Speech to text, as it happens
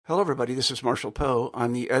Hello, everybody. This is Marshall Poe.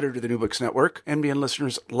 I'm the editor of the New Books Network. NBN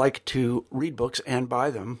listeners like to read books and buy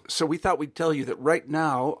them. So we thought we'd tell you that right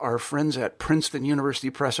now, our friends at Princeton University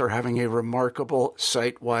Press are having a remarkable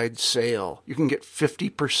site-wide sale. You can get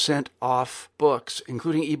 50% off books,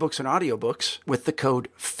 including ebooks and audiobooks, with the code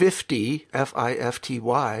 50,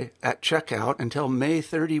 F-I-F-T-Y, at checkout until May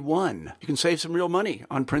 31. You can save some real money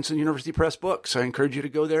on Princeton University Press books. I encourage you to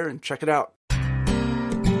go there and check it out.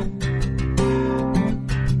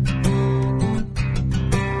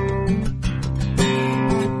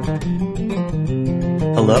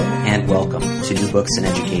 Hello and welcome to New Books in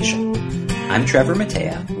Education. I'm Trevor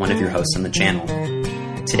Matea, one of your hosts on the channel.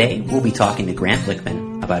 Today we'll be talking to Grant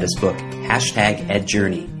Lichtman about his book,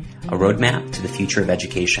 #EdJourney, a roadmap to the future of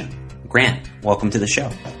education. Grant, welcome to the show.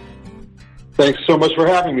 Thanks so much for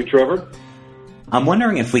having me, Trevor. I'm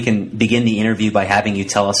wondering if we can begin the interview by having you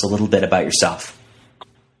tell us a little bit about yourself.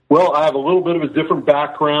 Well, I have a little bit of a different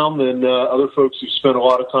background than other folks who spent a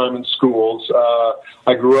lot of time in schools.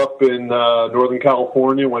 I grew up in Northern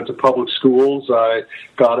California, went to public schools. I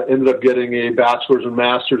ended up getting a bachelor's and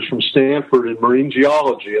master's from Stanford in marine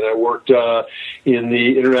geology, and I worked in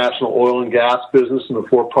the international oil and gas business in the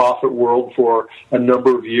for-profit world for a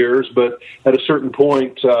number of years. But at a certain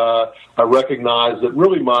point, I recognized that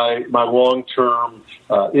really my long-term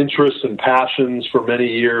interests and passions for many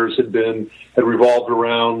years had revolved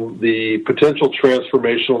around the potential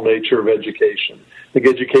transformational nature of education. I think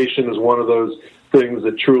education is one of those things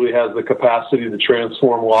that truly has the capacity to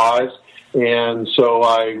transform lives. And so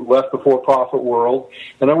I left the for-profit world,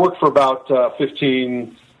 and I worked for about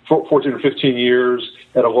 14 or 15 years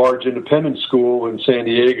at a large independent school in San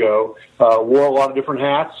Diego, wore a lot of different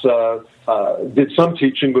hats, did some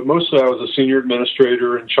teaching, but mostly I was a senior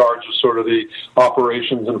administrator in charge of sort of the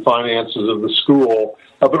operations and finances of the school.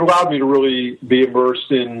 But it allowed me to really be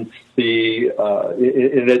immersed in in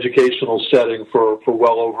an educational setting for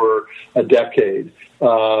well over a decade.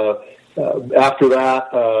 After that,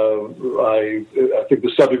 I think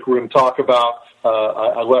the subject we're going to talk about,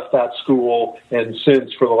 I left that school, and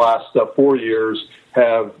since for the last 4 years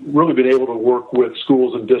have really been able to work with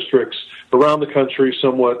schools and districts around the country,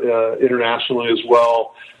 somewhat internationally as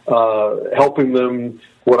well, helping them.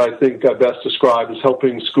 What I think I best describe is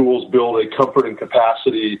helping schools build a comfort and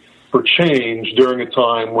capacity for change during a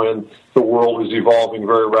time when the world is evolving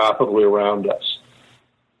very rapidly around us.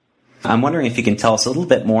 I'm wondering if you can tell us a little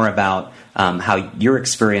bit more about how your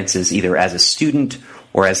experiences, either as a student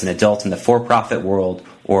or as an adult in the for-profit world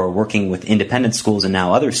or working with independent schools and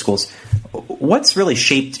now other schools, what's really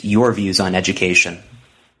shaped your views on education?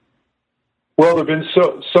 Well, there have been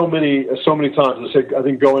so many times. I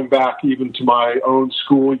think going back even to my own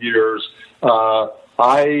school years, when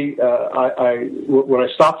I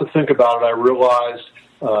stopped to think about it, I realized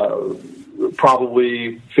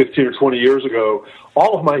probably 15 or 20 years ago,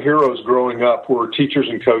 all of my heroes growing up were teachers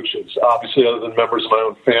and coaches, obviously other than members of my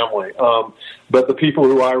own family. But the people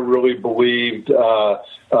who I really believed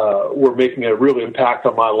were making a real impact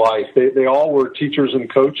on my life, they all were teachers and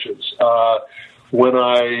coaches. When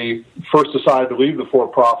I first decided to leave the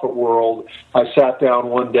for-profit world, I sat down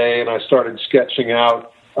one day and I started sketching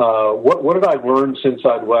out what did I learn since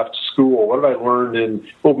I'd left school? What did I learn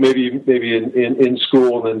maybe in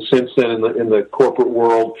school, and then since then in the corporate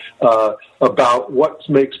world, about what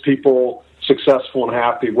makes people successful and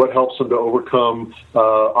happy, what helps them to overcome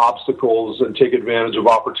obstacles and take advantage of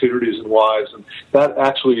opportunities in lives. And that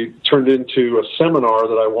actually turned into a seminar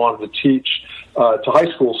that I wanted to teach to high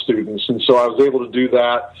school students. And so I was able to do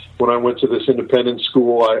that when I went to this independent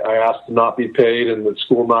school. I asked to not be paid, and the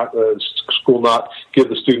school not give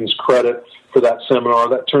the students credit for that seminar.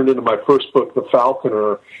 That turned into my first book, The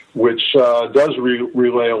Falconer, which does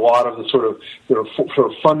relay a lot of the sort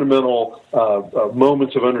of fundamental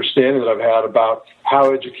moments of understanding that I've had about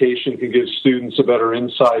how education can give students a better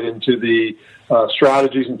insight into the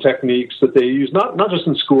strategies and techniques that they use, not just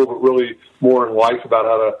in school, but really more in life, about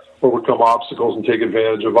how to overcome obstacles and take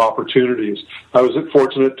advantage of opportunities. I was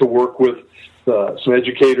fortunate to work with some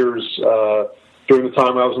educators during the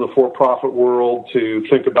time I was in the for-profit world to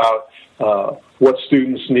think about what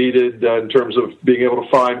students needed in terms of being able to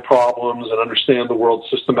find problems and understand the world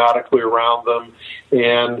systematically around them.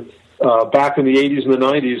 And back in the 80s and the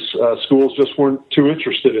 90s, schools just weren't too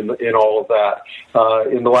interested in all of that.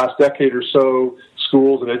 In the last decade or so,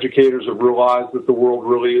 schools and educators have realized that the world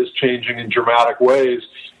really is changing in dramatic ways,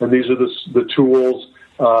 and these are the tools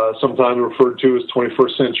sometimes referred to as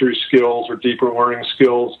 21st century skills or deeper learning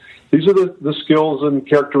skills. These are the skills and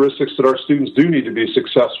characteristics that our students do need to be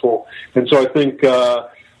successful. And so I think a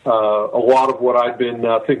lot of what I've been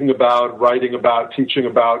thinking about, writing about, teaching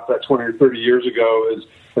about 20 or 30 years ago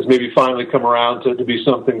has maybe finally come around to be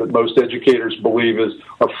something that most educators believe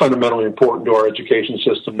are fundamentally important to our education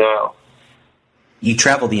system now. You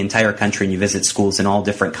travel the entire country and you visit schools in all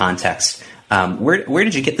different contexts. Where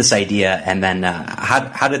did you get this idea, and then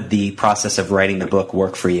how did the process of writing the book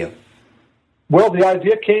work for you? Well, the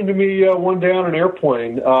idea came to me one day on an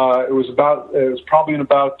airplane. It was probably in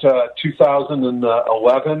about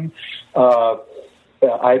 2011.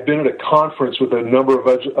 I had been at a conference with a number of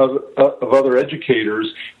other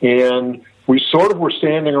educators, and we sort of were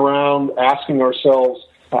standing around asking ourselves,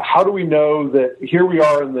 how do we know that here we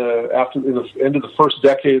are in the end of the first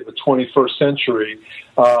decade of the 21st century,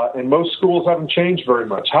 and most schools haven't changed very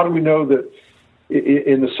much? How do we know that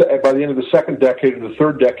by the end of the second decade and the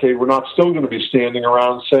third decade, we're not still going to be standing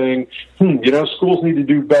around saying, schools need to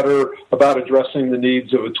do better about addressing the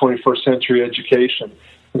needs of a 21st century education?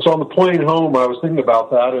 And so on the plane home, I was thinking about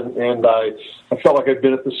that, and I felt like I'd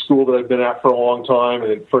been at the school that I'd been at for a long time,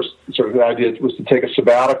 and at first sort of the idea was to take a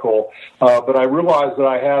sabbatical. But I realized that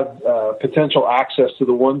I had potential access to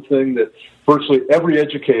the one thing that virtually every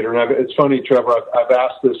educator, and it's funny, Trevor, I've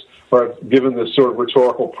asked this, or I've given this sort of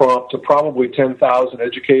rhetorical prompt to probably 10,000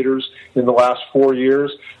 educators in the last 4 years.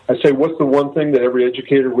 I say, what's the one thing that every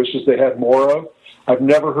educator wishes they had more of? I've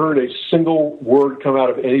never heard a single word come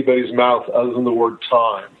out of anybody's mouth other than the word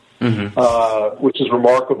time, which is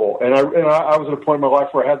remarkable. And I was at a point in my life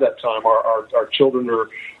where I had that time. Our children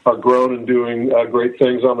are grown and doing great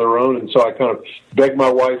things on their own, and so I kind of begged my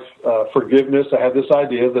wife forgiveness. I had this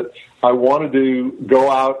idea that I wanted to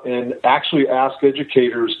go out and actually ask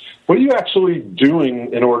educators, what are you actually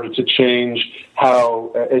doing in order to change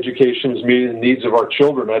how education is meeting the needs of our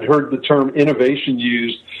children? I'd heard the term innovation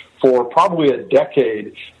used for probably a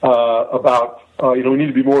decade about, we need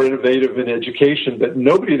to be more innovative in education, but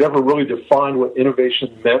nobody had ever really defined what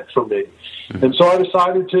innovation meant for me. Mm-hmm. And so I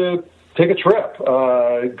decided to take a trip,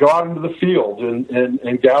 go out into the field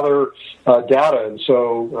and gather data. And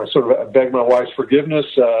so I sort of begged my wife's forgiveness,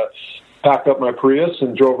 packed up my Prius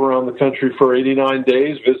and drove around the country for 89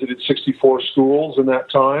 days, visited 64 schools in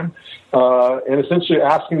that time, and essentially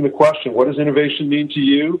asking the question, what does innovation mean to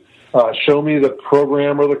you? Show me the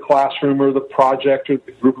program or the classroom or the project or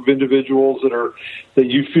the group of individuals that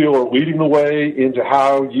you feel are leading the way into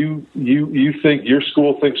how you think your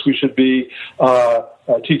school thinks we should be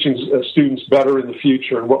teaching students better in the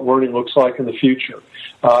future and what learning looks like in the future.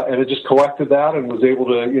 And I just collected that and was able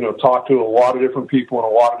to talk to a lot of different people in a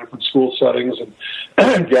lot of different school settings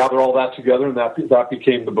and gather all that together, and that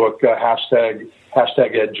became the book hashtag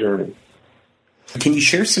Ed Journey. Can you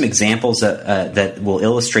share some examples that will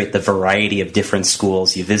illustrate the variety of different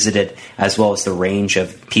schools you visited, as well as the range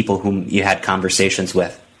of people whom you had conversations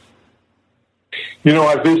with?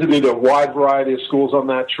 I visited a wide variety of schools on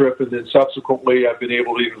that trip, and then subsequently I've been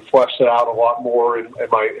able to even flesh that out a lot more in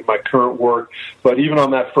my current work. But even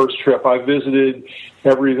on that first trip, I visited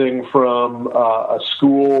everything from a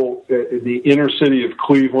school in the inner city of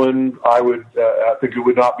Cleveland. I think it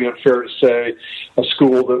would not be unfair to say a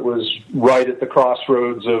school that was right at the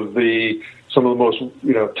crossroads of some of the most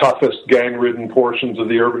toughest gang-ridden portions of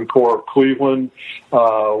the urban core of Cleveland,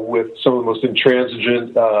 with some of the most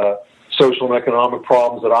intransigent social and economic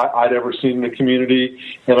problems that I'd ever seen in the community.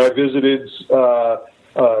 And I visited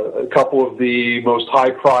a couple of the most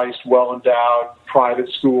high-priced, well-endowed private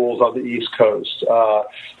schools on the East Coast.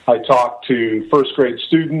 I talked to first-grade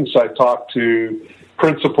students. I talked to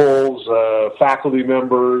principals, faculty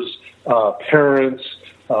members, parents,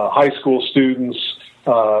 high school students,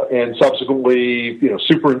 and subsequently,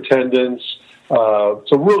 superintendents.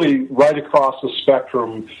 So really right across the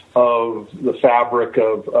spectrum of the fabric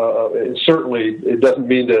of, and certainly it doesn't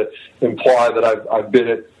mean to imply that I've been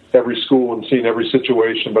at every school and seen every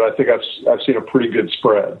situation, but I think I've seen a pretty good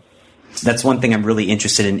spread. That's one thing I'm really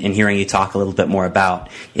interested in hearing you talk a little bit more about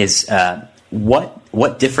is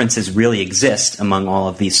what differences really exist among all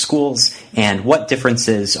of these schools, and what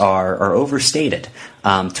differences are overstated.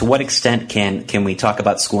 To what extent can we talk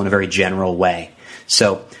about school in a very general way?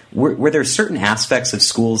 So were there certain aspects of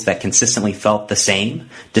schools that consistently felt the same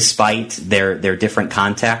despite their different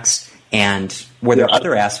contexts? And were there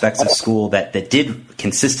other aspects of school that did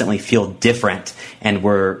consistently feel different and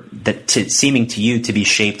were seeming to you to be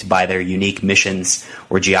shaped by their unique missions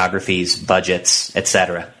or geographies, budgets,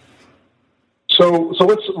 etc.? So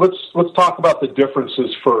let's talk about the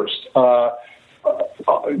differences first.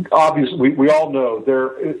 Obviously, we all know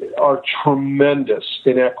there are tremendous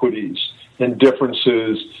inequities and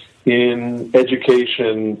differences in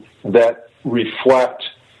education that reflect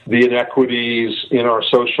the inequities in our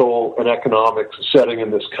social and economic setting in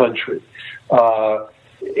this country.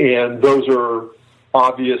 And those are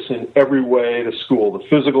obvious in every way to school: the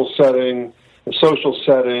physical setting, the social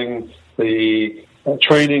setting, the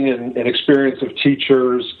training and experience of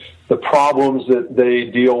teachers, the problems that they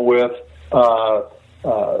deal with,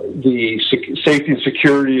 the safety and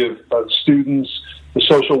security of students, the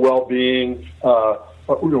social well-being,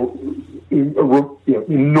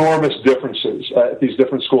 enormous differences at these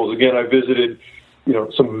different schools. Again, I visited,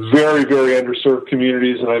 some very, very underserved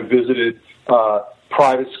communities, and I visited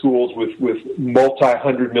private schools with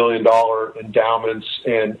multi-$100-million endowments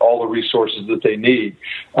and all the resources that they need.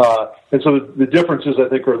 And so the differences, I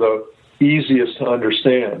think, are the easiest to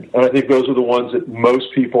understand. And I think those are the ones that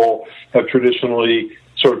most people have traditionally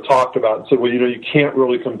sort of talked about and said, well, you can't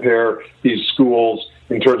really compare these schools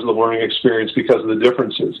in terms of the learning experience because of the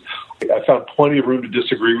differences. I found plenty of room to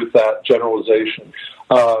disagree with that generalization.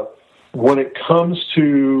 When it comes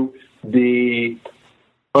to the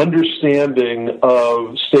understanding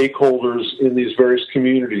of stakeholders in these various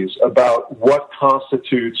communities about what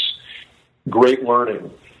constitutes great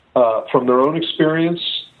learning, from their own experience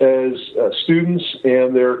as students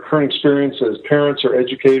and their current experience as parents or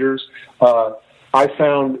educators, I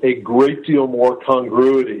found a great deal more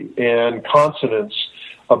congruity and consonance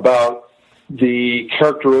about the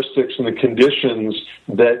characteristics and the conditions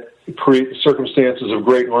that create circumstances of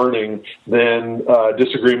great learning than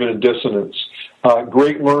disagreement and dissonance.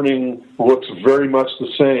 Great learning looks very much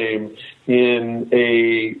the same in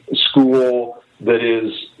a school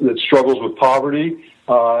that struggles with poverty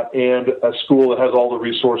and a school that has all the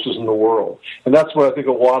resources in the world. And that's what I think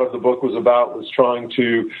a lot of the book was about, was trying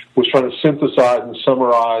to synthesize and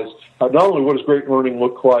summarize not only what does great learning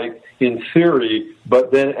look like in theory,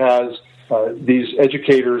 but then as these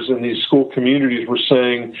educators in these school communities were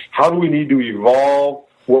saying, how do we need to evolve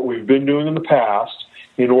what we've been doing in the past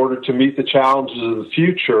in order to meet the challenges of the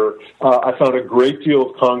future? I found a great deal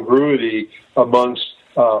of congruity amongst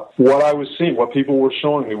what I was seeing, what people were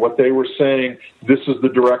showing me, what they were saying, this is the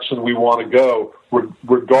direction we want to go,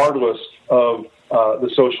 regardless of the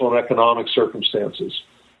social and economic circumstances.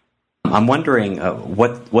 I'm wondering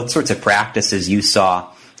what sorts of practices you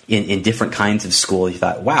saw in different kinds of school. You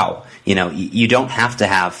thought, wow, you don't have to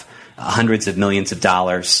have hundreds of millions of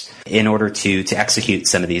dollars in order to execute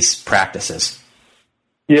some of these practices.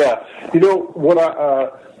 Yeah,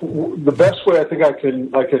 the best way I think I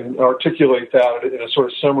can articulate that in a sort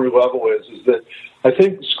of summary level is that I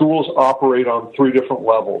think schools operate on three different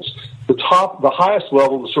levels. The highest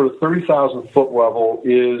level, the sort of 30,000-foot level,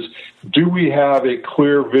 is do we have a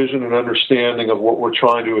clear vision and understanding of what we're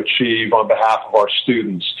trying to achieve on behalf of our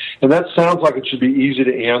students? And that sounds like it should be easy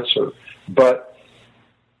to answer, but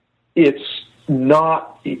it's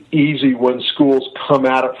not easy when schools come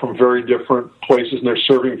at it from very different places and they're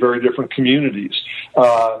serving very different communities.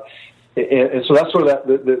 And so that's sort of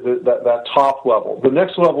that top level. The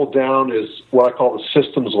next level down is what I call the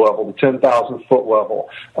systems level, the 10,000-foot level.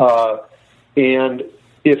 And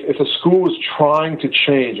if a school is trying to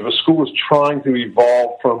change, if a school is trying to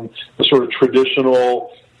evolve from the sort of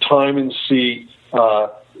traditional time and seat,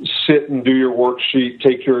 sit and do your worksheet,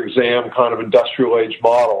 take your exam kind of industrial age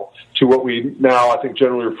model to what we now I think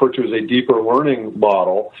generally refer to as a deeper learning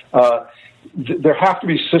model, there have to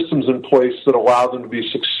be systems in place that allow them to be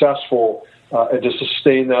successful and to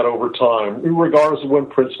sustain that over time, regardless of when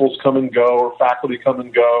principals come and go or faculty come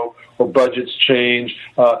and go or budgets change.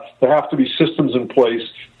 There have to be systems in place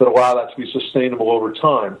that allow that to be sustainable over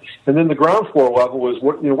time. And then the ground floor level is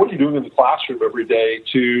what are you doing in the classroom every day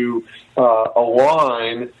to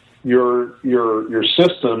align your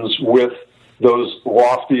systems with those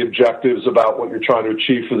lofty objectives about what you're trying to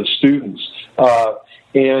achieve for the students.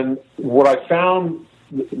 And what I found,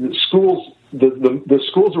 the schools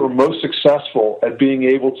that were most successful at being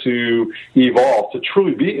able to evolve, to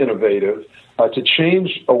truly be innovative, to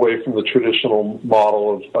change away from the traditional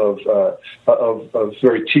model of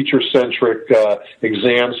very teacher-centric,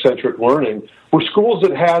 exam-centric learning, were schools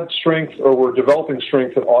that had strength or were developing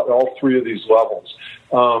strength at all three of these levels.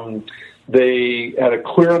 They had a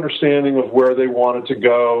clear understanding of where they wanted to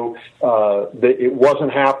go. It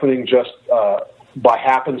wasn't happening just by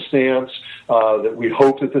happenstance, that we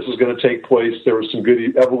hope that this is going to take place. There was some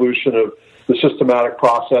good evolution of the systematic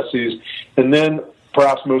processes. And then,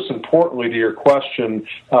 perhaps most importantly to your question,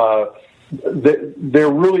 there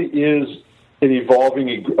really is an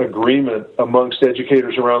evolving agreement amongst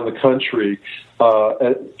educators around the country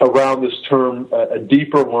around this term, a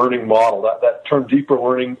deeper learning model. That term deeper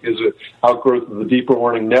learning is an outgrowth of the Deeper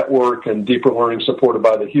Learning Network and deeper learning supported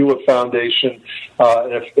by the Hewlett Foundation.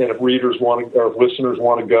 And if readers want to, or if listeners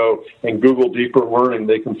want to go and Google deeper learning,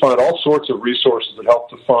 they can find all sorts of resources that help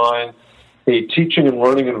define a teaching and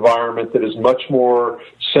learning environment that is much more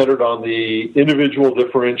centered on the individual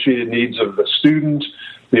differentiated needs of the student,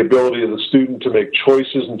 the ability of the student to make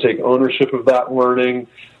choices and take ownership of that learning,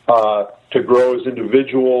 to grow as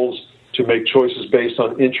individuals, to make choices based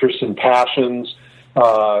on interests and passions,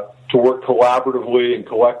 to work collaboratively and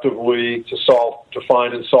collectively to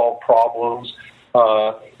find and solve problems.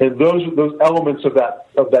 And those elements of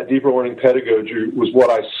that deeper learning pedagogy was what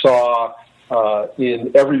I saw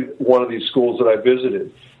in every one of these schools that I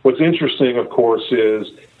visited. What's interesting, of course, is,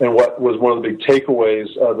 and what was one of the big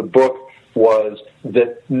takeaways of the book, was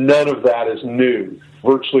that none of that is new.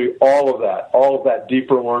 Virtually all of that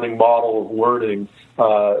deeper learning model of learning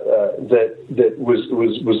that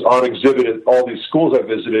was on exhibit at all these schools I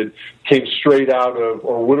visited came straight out of,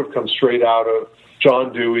 or would have come straight out of,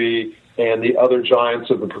 John Dewey and the other giants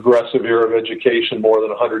of the progressive era of education more than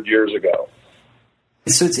 100 years ago.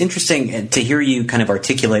 So it's interesting to hear you kind of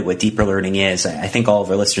articulate what deeper learning is. I think all of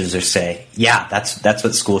our listeners are say, yeah, that's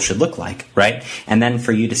what school should look like, right? And then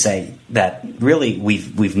for you to say that really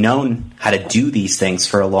we've known how to do these things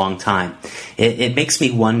for a long time. It makes me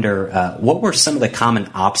wonder, what were some of the common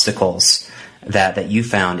obstacles that you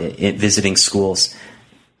found in visiting schools?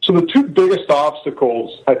 So the two biggest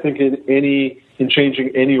obstacles, I think, in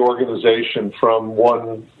changing any organization from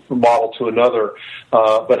one model to another,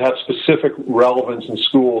 but have specific relevance in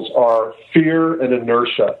schools, are fear and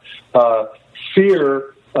inertia.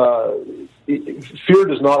 Fear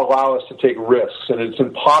does not allow us to take risks, and it's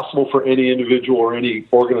impossible for any individual or any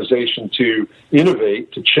organization to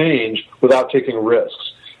innovate, to change, without taking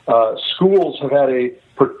risks. Schools have had a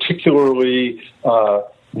particularly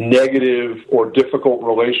negative or difficult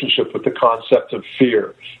relationship with the concept of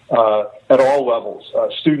fear at all levels.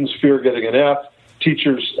 Students fear getting an F.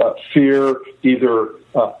 Teachers fear either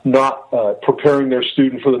not preparing their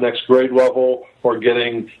student for the next grade level or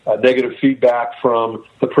getting negative feedback from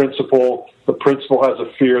the principal. The principal has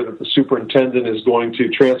a fear that the superintendent is going to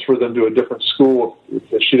transfer them to a different school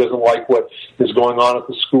if she doesn't like what is going on at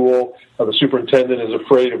the school. The superintendent is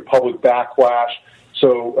afraid of public backlash.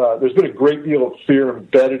 So there's been a great deal of fear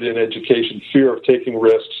embedded in education, fear of taking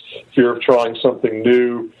risks, fear of trying something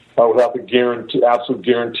new, without the absolute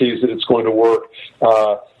guarantees that it's going to work.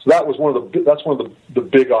 So that's one of the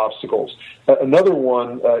big obstacles. Another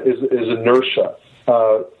one is inertia.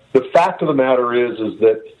 The fact of the matter is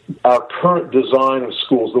that our current design of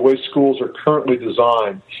schools, the way schools are currently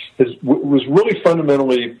designed, was really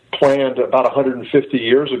fundamentally planned about 150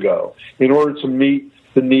 years ago in order to meet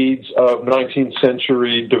the needs of 19th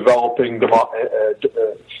century developing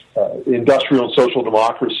industrial and social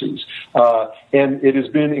democracies. And it has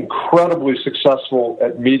been incredibly successful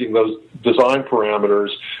at meeting those design parameters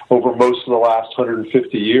over most of the last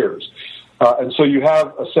 150 years. And so you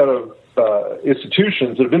have a set of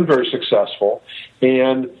institutions that have been very successful,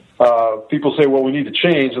 and people say, well, we need to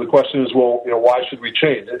change. And the question is, well, why should we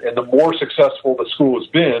change? And the more successful the school has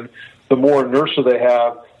been, the more inertia they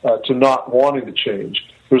have to not wanting to change.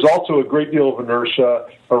 There's also a great deal of inertia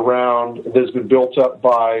around that has been built up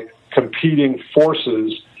by competing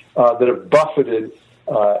forces that have buffeted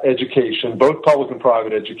education, both public and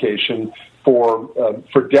private education, for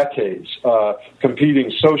decades.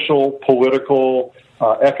 Competing social, political,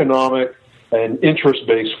 economic, and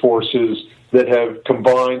interest-based forces that have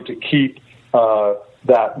combined to keep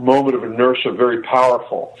that moment of inertia very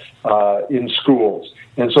powerful in schools.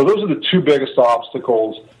 And so those are the two biggest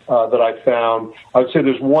obstacles that I found. I'd say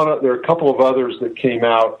there are a couple of others that came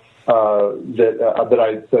out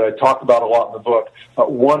that I talk about a lot in the book.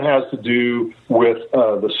 One has to do with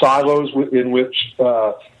the silos in which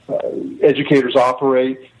educators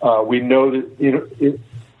operate. We know that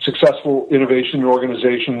successful innovation in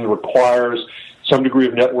organization requires some degree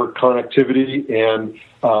of network connectivity, and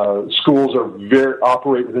schools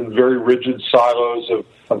operate within very rigid silos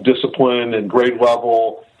of discipline and grade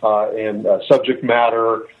level and subject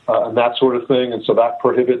matter and that sort of thing, and so that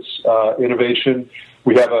prohibits innovation.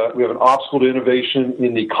 We have an obstacle to innovation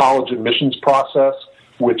in the college admissions process,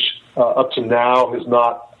 which up to now has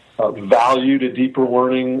not valued a deeper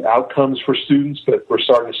learning outcomes for students, but we're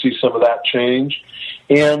starting to see some of that change.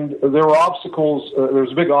 And there were obstacles.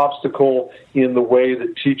 There's a big obstacle in the way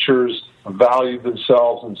that teachers valued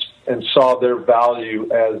themselves and saw their value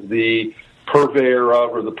as the purveyor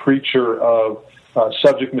of or the preacher of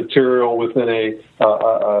subject material within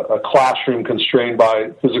a classroom constrained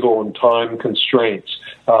by physical and time constraints.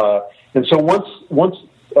 And so once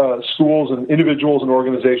schools and individuals and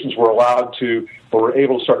organizations were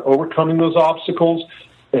able to start overcoming those obstacles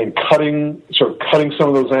and cutting some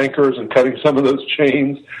of those anchors and cutting some of those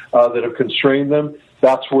chains that have constrained them,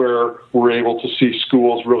 that's where we're able to see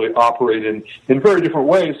schools really operate in very different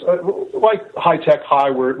ways, like High Tech High,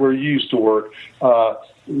 where you used to work.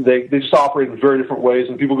 They just operate in very different ways,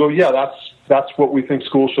 and people go, yeah, that's what we think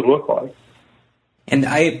schools should look like. And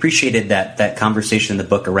I appreciated that conversation in the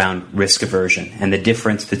book around risk aversion and the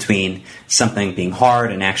difference between something being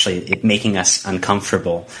hard and actually it making us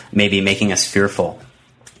uncomfortable, maybe making us fearful.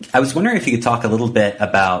 I was wondering if you could talk a little bit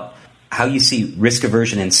about how you see risk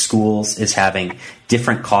aversion in schools as having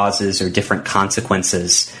different causes or different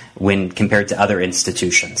consequences when compared to other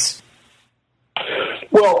institutions.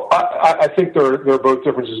 Well, I think there are both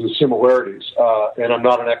differences and similarities, and I'm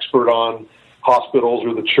not an expert on hospitals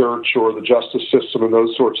or the church or the justice system and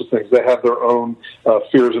those sorts of things. They have their own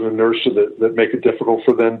fears and inertia that make it difficult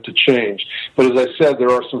for them to change. But as I said,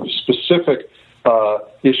 there are some specific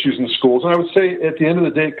issues in schools. And I would say at the end of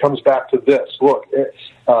the day, it comes back to this. Look,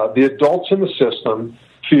 the adults in the system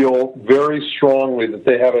feel very strongly that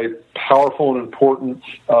they have a powerful and important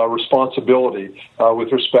responsibility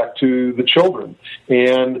with respect to the children.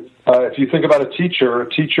 And if you think about a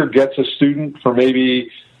teacher gets a student for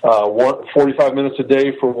maybe 45 minutes a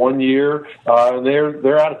day for 1 year, and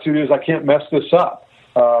their attitude is, I can't mess this up.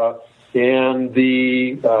 And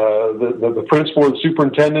the principal and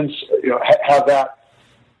superintendents have that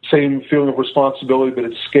same feeling of responsibility, but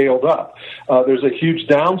it's scaled up. There's a huge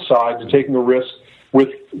downside to taking a risk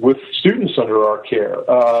with students under our care.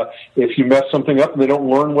 If you mess something up and they don't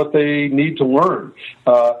learn what they need to learn,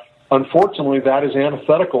 unfortunately, that is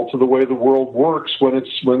antithetical to the way the world works when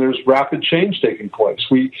there's rapid change taking place.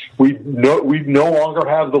 We no longer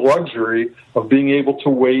have the luxury of being able to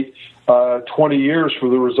wait 20 years for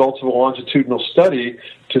the results of a longitudinal study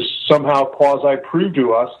to somehow quasi-prove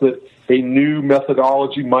to us that a new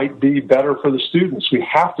methodology might be better for the students. We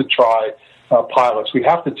have to try pilots. We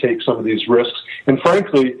have to take some of these risks. And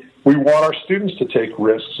frankly, we want our students to take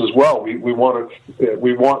risks as well. We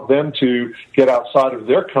want them to get outside of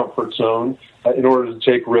their comfort zone in order to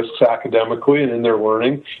take risks academically and in their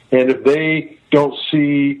learning. And if they don't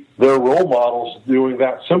see their role models doing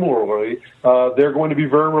that similarly, they're going to be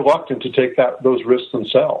very reluctant to take those risks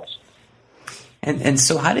themselves. And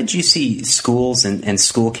so how did you see schools and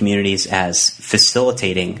school communities as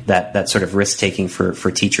facilitating that sort of risk-taking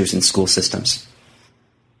for teachers and school systems?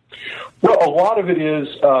 Well, a lot of it is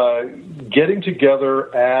getting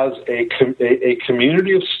together as a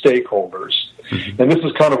community of stakeholders, and this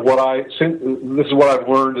is kind of what I've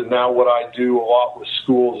learned, and now what I do a lot with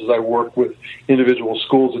schools as I work with individual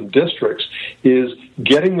schools and districts is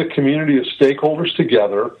getting the community of stakeholders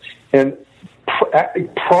together and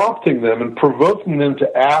prompting them and provoking them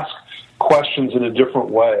to ask questions in a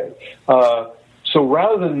different way. So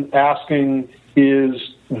rather than asking, is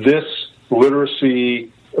this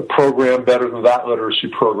literacy program better than that literacy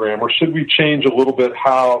program, or should we change a little bit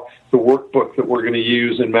how the workbook that we're going to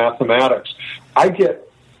use in mathematics, I get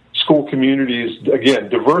school communities, again,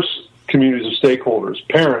 diverse communities of stakeholders,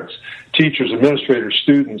 parents, teachers, administrators,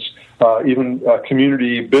 students, even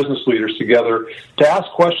community business leaders together to ask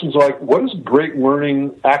questions like, what does great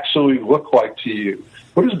learning actually look like to you?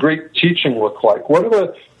 What does great teaching look like? What are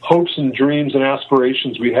the hopes and dreams and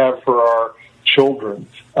aspirations we have for our children?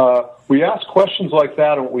 We ask questions like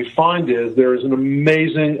that, and what we find is there is an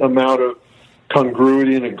amazing amount of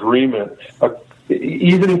congruity and agreement,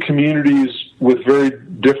 even in communities with very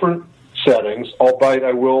different settings, albeit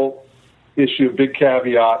I will issue a big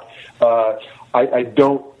caveat. I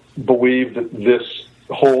don't believe that this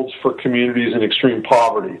holds for communities in extreme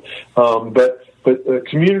poverty. But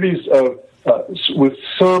communities with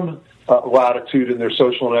some latitude in their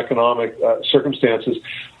social and economic circumstances,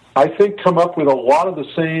 I think, come up with a lot of the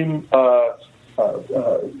same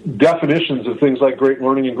definitions of things like great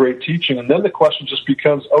learning and great teaching. And then the question just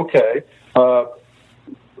becomes, okay,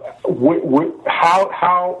 what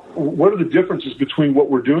are the differences between what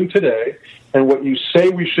we're doing today and what you say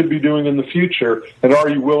we should be doing in the future? And are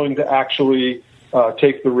you willing to actually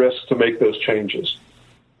take the risk to make those changes?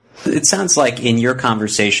 It sounds like in your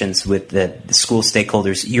conversations with the school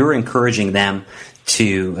stakeholders, you're encouraging them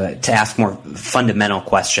to ask more fundamental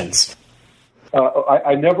questions.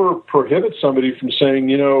 I never prohibit somebody from saying,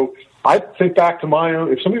 I think back to my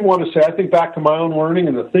own, if somebody wanted to say, I think back to my own learning,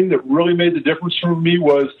 and the thing that really made the difference for me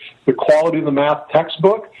was the quality of the math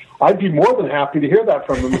textbook, I'd be more than happy to hear that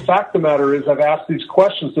from them. The fact of the matter is I've asked these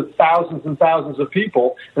questions to thousands and thousands of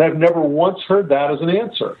people, and I've never once heard that as an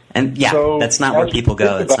answer. And so that's not where people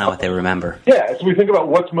go. That's not what they remember. Yeah, as we think about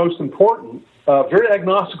what's most important, very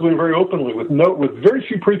agnostically and very openly, with very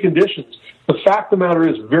few preconditions, the fact of the matter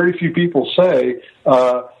is very few people say,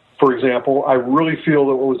 for example, I really feel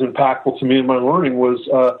that what was impactful to me in my learning was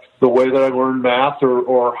the way that I learned math,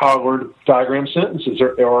 or how I learned to diagram sentences,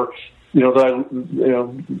 or that I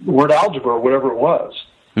learned algebra, or whatever it was.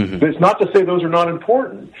 Mm-hmm. It's not to say those are not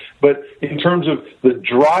important, but in terms of the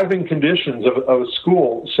driving conditions of a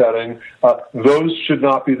school setting, those should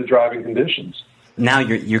not be the driving conditions. Now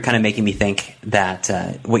you're kind of making me think that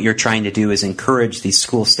what you're trying to do is encourage these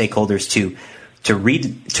school stakeholders to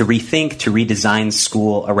rethink, to redesign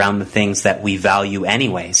school around the things that we value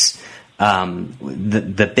anyways.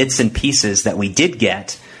 The bits and pieces that we did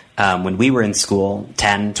get when we were in school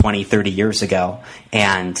 10, 20, 30 years ago,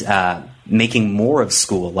 and making more of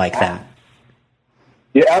school like that.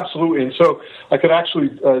 Yeah, absolutely. And so I could actually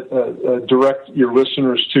direct your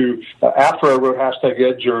listeners to, after I wrote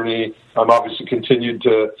 #EdJourney, I'm obviously continued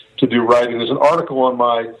to do writing. There's an article on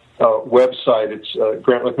my website. It's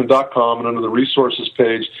grantlickman.com, and under the resources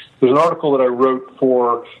page, there's an article that I wrote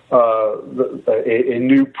for a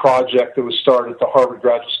new project that was started at the Harvard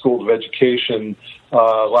Graduate School of Education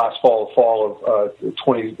last fall of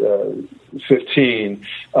 2015.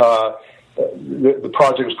 The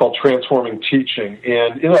project was called Transforming Teaching,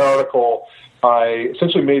 and in that article, I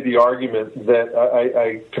essentially made the argument that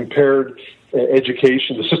I compared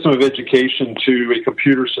education, the system of education, to a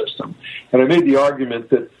computer system. And I made the argument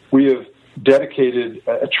that we have dedicated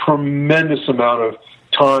a tremendous amount of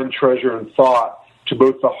time, treasure, and thought to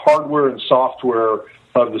both the hardware and software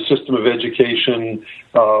of the system of education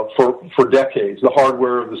for decades. The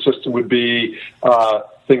hardware of the system would be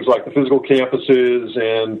things like the physical campuses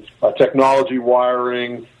and technology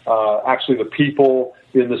wiring, actually the people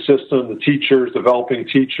in the system, the teachers, developing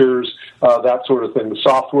teachers, that sort of thing. The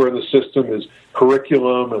software in the system is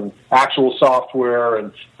curriculum and actual software,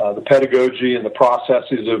 and the pedagogy and the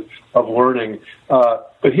processes of learning.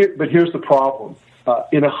 But here's the problem.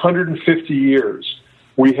 In 150 years,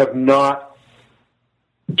 we have not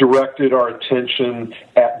directed our attention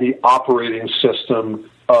at the operating system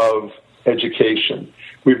of education.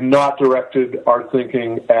 We've not directed our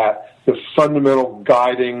thinking at the fundamental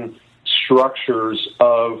guiding structures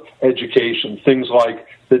of education, things like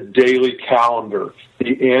the daily calendar,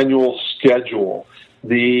 the annual schedule,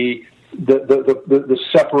 the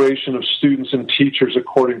separation of students and teachers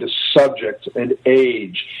according to subject and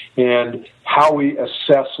age, and how we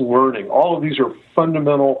assess learning. All of these are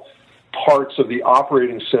fundamental parts of the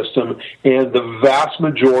operating system, and the vast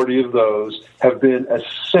majority of those have been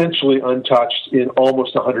essentially untouched in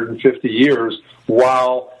almost 150 years,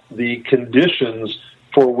 while the conditions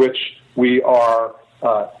for which we are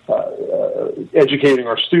educating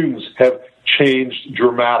our students have changed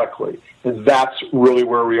dramatically. And that's really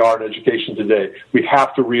where we are in education today. We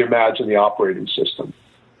have to reimagine the operating system.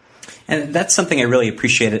 And that's something I really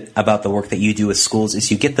appreciate about the work that you do with schools,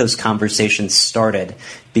 is you get those conversations started,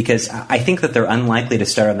 because I think that they're unlikely to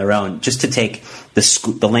start on their own. Just to take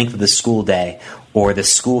the length of the school day or the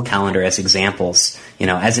school calendar as examples,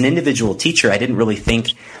 as an individual teacher, I didn't really think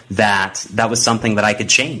that was something that I could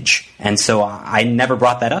change. And so I never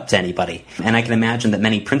brought that up to anybody. And I can imagine that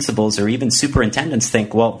many principals or even superintendents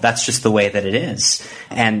think, well, that's just the way that it is.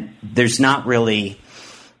 And there's not really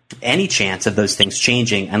any chance of those things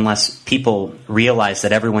changing unless people realize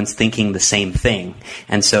that everyone's thinking the same thing.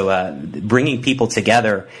 And so bringing people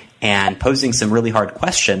together and posing some really hard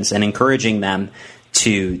questions and encouraging them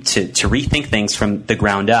to rethink things from the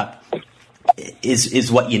ground up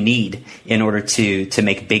is what you need in order to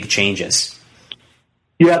make big changes.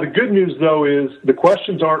 Yeah, the good news, though, is the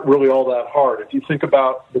questions aren't really all that hard. If you think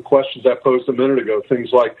about the questions I posed a minute ago,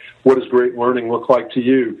 things like, what does great learning look like to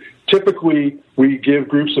you? Typically, we give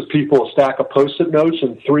groups of people a stack of Post-it notes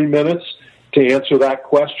in 3 minutes to answer that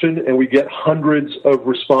question, and we get hundreds of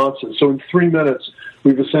responses. So in 3 minutes,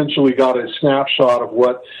 we've essentially got a snapshot of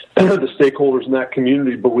what the stakeholders in that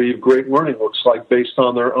community believe great learning looks like based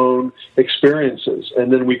on their own experiences.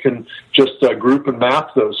 And then we can just group and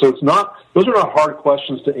map those. So those are not hard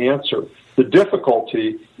questions to answer. The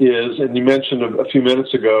difficulty is, and you mentioned a few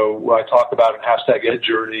minutes ago, when I talk about in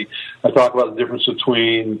 #EdJourney, I talk about the difference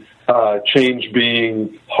between change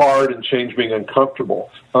being hard and change being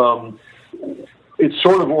uncomfortable. It's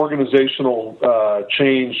sort of organizational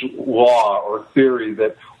change law or theory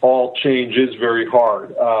that all change is very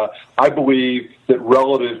hard. I believe that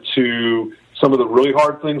relative to some of the really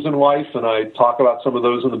hard things in life, and I talk about some of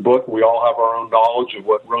those in the book, we all have our own knowledge of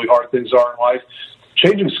what really hard things are in life.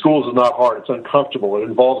 Changing schools is not hard. It's uncomfortable. It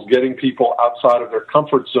involves getting people outside of their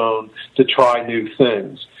comfort zone to try new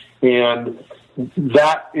things. And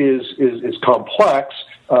that is complex.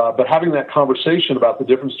 But having that conversation about the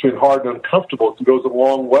difference between hard and uncomfortable goes a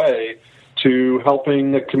long way to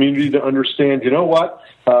helping the community to understand, you know what,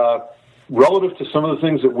 relative to some of the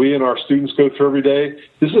things that we and our students go through every day,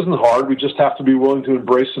 this isn't hard. We just have to be willing to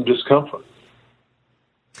embrace some discomfort.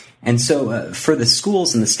 And so for the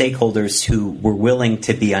schools and the stakeholders who were willing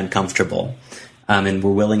to be uncomfortable and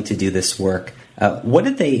were willing to do this work, what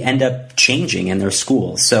did they end up changing in their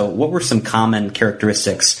schools? So what were some common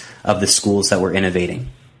characteristics of the schools that were innovating?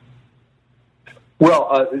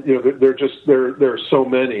 Well, there are so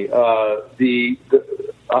many. I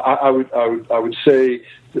would say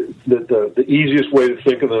that the easiest way to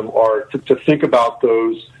think of them are to think about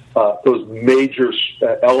those major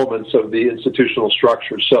elements of the institutional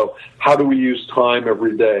structure. So how do we use time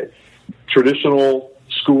every day? Traditional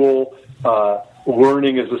school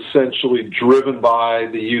learning is essentially driven by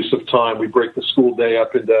the use of time. We break the school day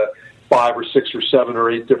up into 5 or 6 or 7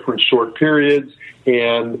 or 8 different short periods,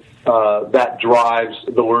 and that drives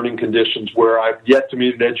the learning conditions, where I've yet to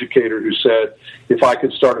meet an educator who said, if I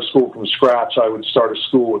could start a school from scratch, I would start a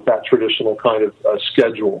school with that traditional kind of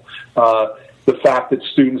schedule. The fact that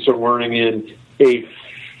students are learning in a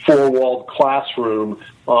four-walled classroom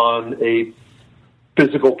on a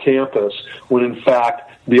physical campus, when in fact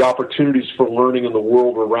the opportunities for learning in the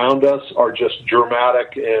world around us are just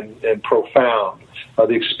dramatic and profound.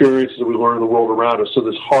 The experiences that we learn in the world around us. So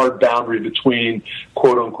this hard boundary between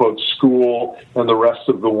quote-unquote school and the rest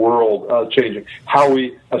of the world changing. How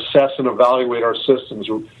we assess and evaluate our systems.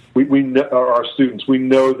 We know, our students. We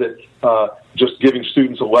know that just giving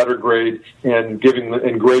students a letter grade and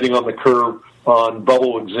grading on the curve on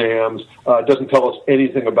bubble exams doesn't tell us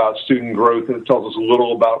anything about student growth, and it tells us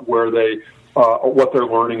little about where what they're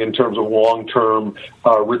learning in terms of long-term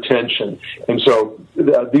retention. And so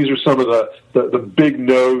these are some of the big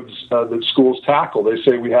nodes that schools tackle. They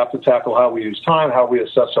say we have to tackle how we use time, how we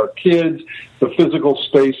assess our kids, the physical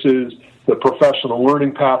spaces, the professional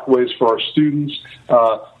learning pathways for our students.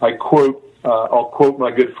 I'll quote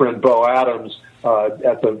my good friend Bo Adams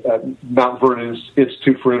at Mount Vernon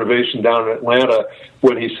Institute for Innovation down in Atlanta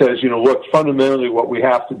when he says, look, fundamentally what we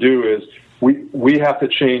have to do is we have to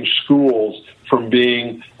change schools from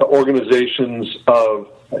being organizations of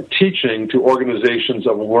teaching to organizations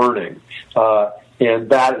of learning. And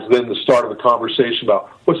that is then the start of the conversation about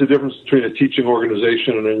what's the difference between a teaching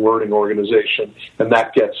organization and a learning organization. And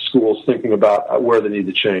that gets schools thinking about where they need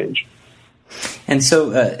to change. And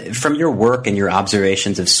so from your work and your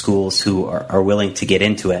observations of schools who are willing to get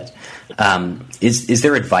into it, is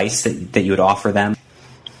there advice that you would offer them?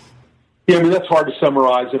 Yeah, that's hard to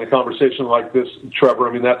summarize in a conversation like this,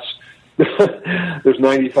 Trevor. There's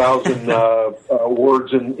 90,000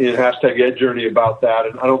 words in hashtag EdJourney about that,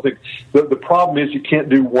 and I don't think the problem is you can't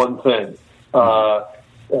do one thing.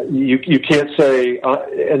 You can't say,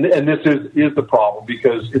 and this is the problem,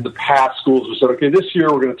 because in the past schools have said, okay, this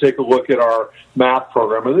year we're going to take a look at our math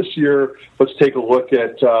program, or this year let's take a look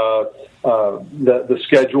at the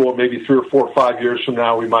schedule. Maybe 3 or 4 or 5 years from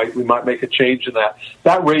now we might make a change in that.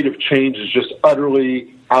 That rate of change is just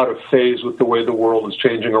utterly out of phase with the way the world is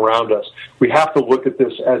changing around us. We have to look at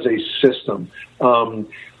this as a system.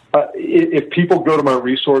 If people go to my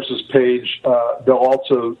resources page, they'll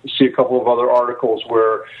also see a couple of other articles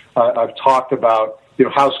where I've talked about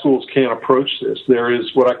how schools can approach this. There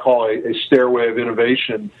is what I call a stairway of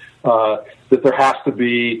innovation. That there has to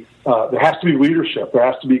be leadership. There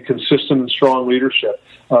has to be consistent and strong leadership.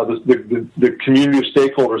 The community of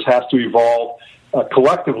stakeholders has to evolve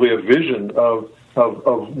collectively a vision of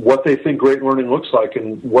what they think great learning looks like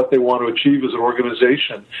and what they want to achieve as an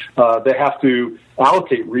organization. They have to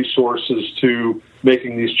allocate resources to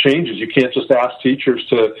making these changes. You can't just ask teachers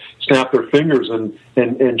to snap their fingers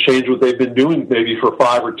and change what they've been doing maybe for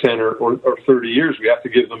 5 or 10 or 30 years. We have to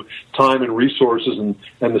give them time and resources and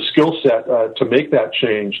the skill set to make that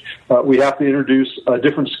change. We have to introduce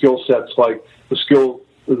different skill sets, like the skills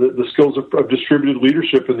of distributed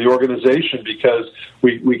leadership in the organization, because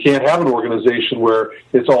we can't have an organization where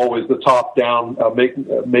it's always the top down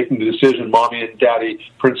making the decision, mommy and daddy,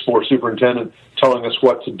 principal or superintendent telling us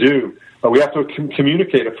what to do. We have to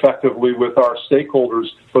communicate effectively with our stakeholders,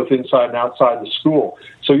 both inside and outside the school.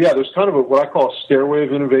 So yeah, there's kind of what I call a stairway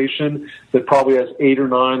of innovation that probably has 8 or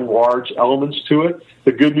 9 large elements to it.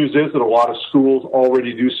 The good news is that a lot of schools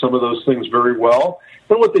already do some of those things very well.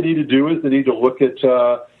 Then what they need to do is they need to look at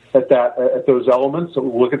those elements,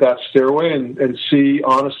 look at that stairway, and see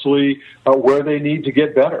honestly where they need to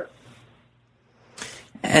get better.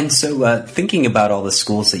 And so, thinking about all the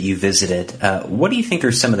schools that you visited, what do you think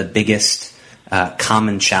are some of the biggest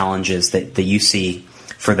common challenges that you see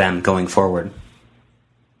for them going forward?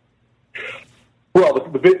 Well,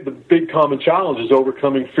 the big common challenge is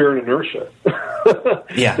overcoming fear and inertia.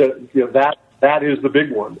 Yeah. That is the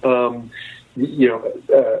big one.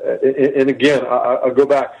 And again, I'll go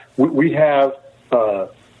back. We have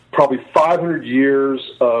probably 500 years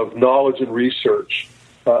of knowledge and research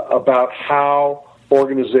about how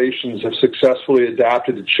organizations have successfully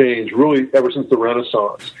adapted to change, really ever since the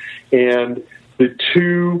Renaissance. And the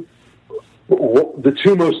two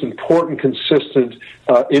most important consistent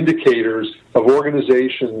indicators of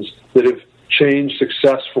organizations that have changed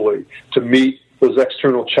successfully to meet those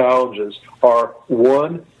external challenges are,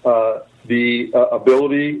 one, the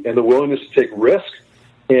ability and the willingness to take risk,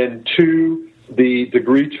 and two, the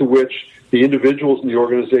degree to which the individuals in the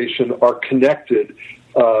organization are connected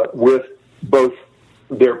with both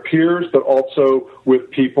their peers, but also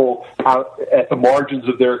with people out at the margins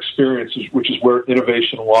of their experiences, which is where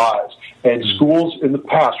innovation lies. And schools in the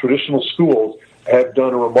past, traditional schools, have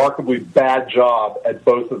done a remarkably bad job at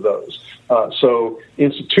both of those. So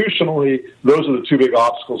institutionally, those are the two big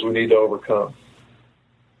obstacles we need to overcome.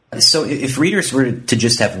 So if readers were to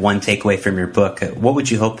just have one takeaway from your book, what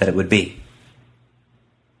would you hope that it would be?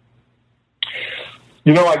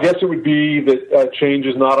 I guess it would be that change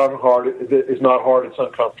is not hard. It's not hard. It's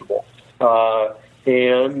uncomfortable.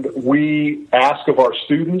 And we ask of our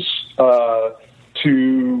students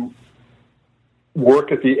to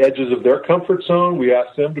work at the edges of their comfort zone. We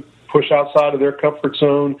ask them to push outside of their comfort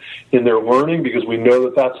zone in their learning, because we know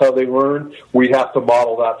that that's how they learn. We have to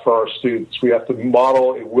model that for our students. We have to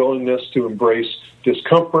model a willingness to embrace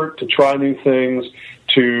discomfort, to try new things,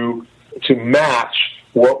 to match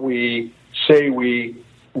what we say we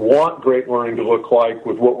want great learning to look like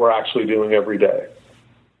with what we're actually doing every day.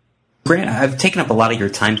 Grant, I've taken up a lot of your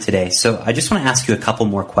time today, so I just want to ask you a couple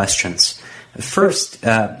more questions. First,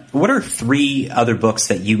 what are 3 other books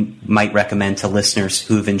that you might recommend to listeners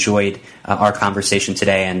who have enjoyed our conversation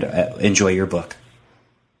today and enjoy your book?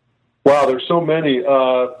 Wow, there's so many.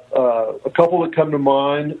 A couple that come to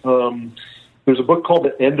mind. There's a book called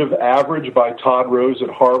The End of Average by Todd Rose at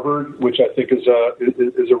Harvard, which I think is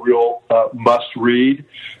a real must-read.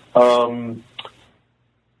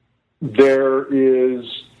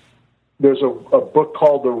 There's a book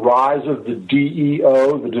called The Rise of the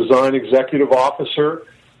DEO, the Design Executive Officer.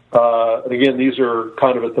 And again, these are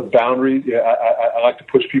kind of at the boundary. I like to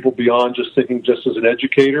push people beyond just thinking just as an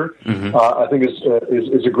educator. Mm-hmm. I think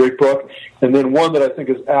is a great book. And then one that I think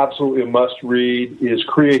is absolutely a must-read is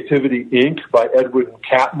Creativity, Inc. by Edwin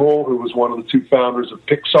Catmull, who was one of the 2 founders of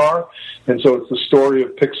Pixar. And so it's the story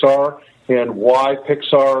of Pixar and why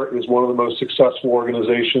Pixar is one of the most successful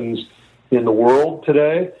organizations in the world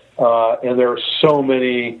today. And there are so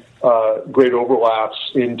many great overlaps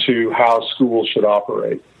into how schools should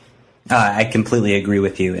operate. I completely agree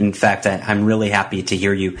with you. In fact, I'm really happy to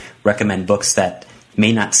hear you recommend books that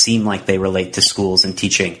may not seem like they relate to schools and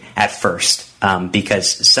teaching at first,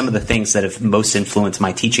 because some of the things that have most influenced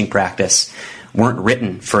my teaching practice weren't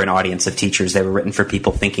written for an audience of teachers. They were written for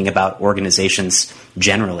people thinking about organizations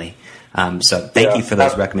generally. So thank you for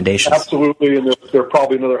those recommendations. Absolutely, and there are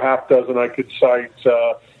probably another half dozen I could cite,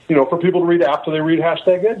 for people to read after they read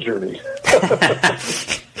 #EdJourney.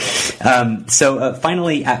 So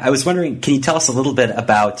finally, I was wondering, can you tell us a little bit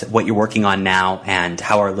about what you're working on now and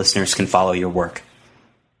how our listeners can follow your work?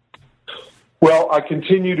 Well, I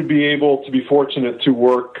continue to be fortunate to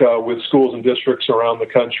work with schools and districts around the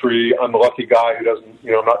country. I'm a lucky guy who doesn't,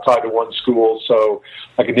 I'm not tied to one school, so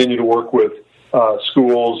I continue to work with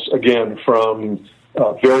schools, again, from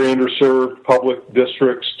very underserved public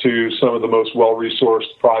districts to some of the most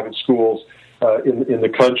well-resourced private schools in the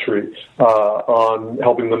country on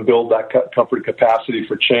helping them build that comfort capacity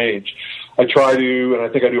for change. I try to, and I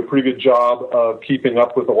think I do a pretty good job of keeping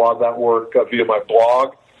up with a lot of that work via my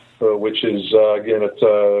blog, which is, again, at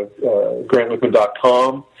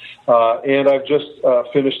grantlickman.com. And I've just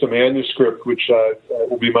finished a manuscript, which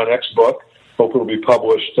will be my next book. Hope it will be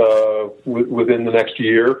published within the next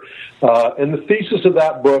year. And the thesis of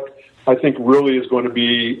that book, I think, really is going to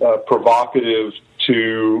be provocative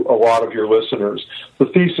to a lot of your listeners. The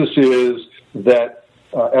thesis is that,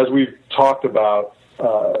 as we've talked about,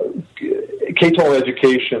 K-12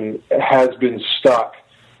 education has been stuck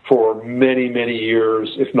for many, many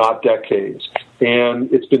years, if not decades.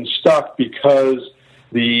 And it's been stuck because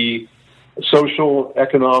the social,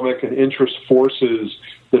 economic, and interest forces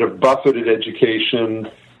that have buffeted education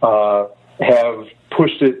have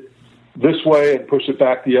pushed it this way and pushed it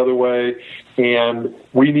back the other way, and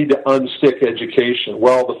we need to unstick education.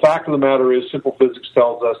 Well, the fact of the matter is, simple physics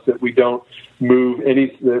tells us that we don't move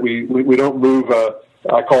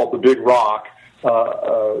I call it the big rock,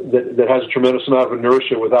 that has a tremendous amount of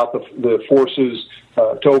inertia without the forces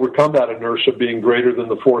to overcome that inertia being greater than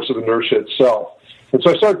the force of inertia itself. And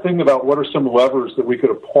so I started thinking about what are some levers that we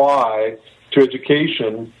could apply to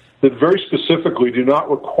education that very specifically do not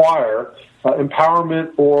require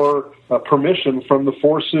empowerment or permission from the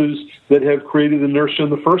forces that have created inertia in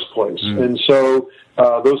the first place. And so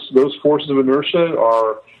those forces of inertia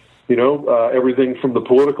are, everything from the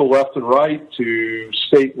political left and right to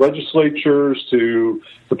state legislatures to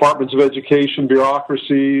departments of education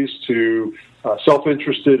bureaucracies to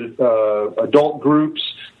self-interested adult groups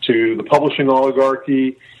to the publishing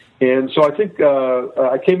oligarchy. And so I think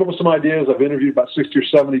I came up with some ideas. I've interviewed about 60 or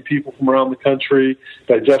 70 people from around the country,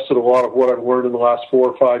 digested a lot of what I've learned in the last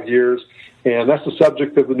 4 or 5 years, and that's the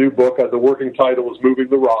subject of the new book. The working title is Moving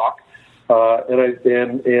the Rock,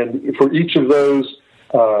 and for each of those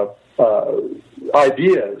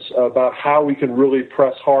ideas about how we can really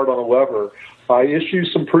press hard on a lever, I issue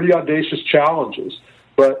some pretty audacious challenges,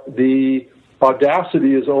 but the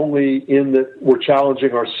audacity is only in that we're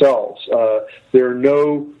challenging ourselves. There are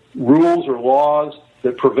no rules or laws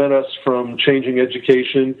that prevent us from changing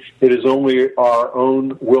education. It is only our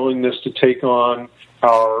own willingness to take on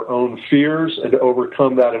our own fears and to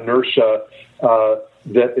overcome that inertia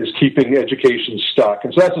that is keeping education stuck.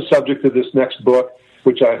 And so that's the subject of this next book,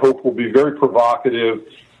 which I hope will be very provocative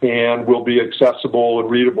and will be accessible and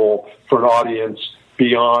readable for an audience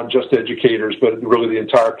beyond just educators, but really the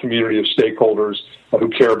entire community of stakeholders who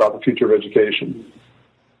care about the future of education.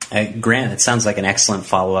 Grant, it sounds like an excellent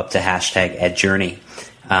follow-up to #EdJourney.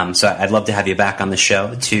 So I'd love to have you back on the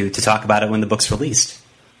show to talk about it when the book's released.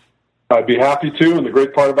 I'd be happy to, and the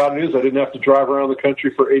great part about it is I didn't have to drive around the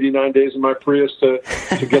country for 89 days in my Prius to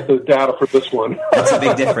get the data for this one. That's a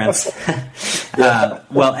big difference.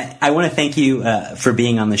 Well, I want to thank you for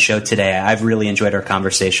being on the show today. I've really enjoyed our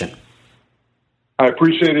conversation. I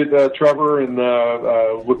appreciate it, Trevor, and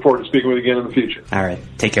look forward to speaking with you again in the future. All right.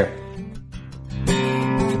 Take care.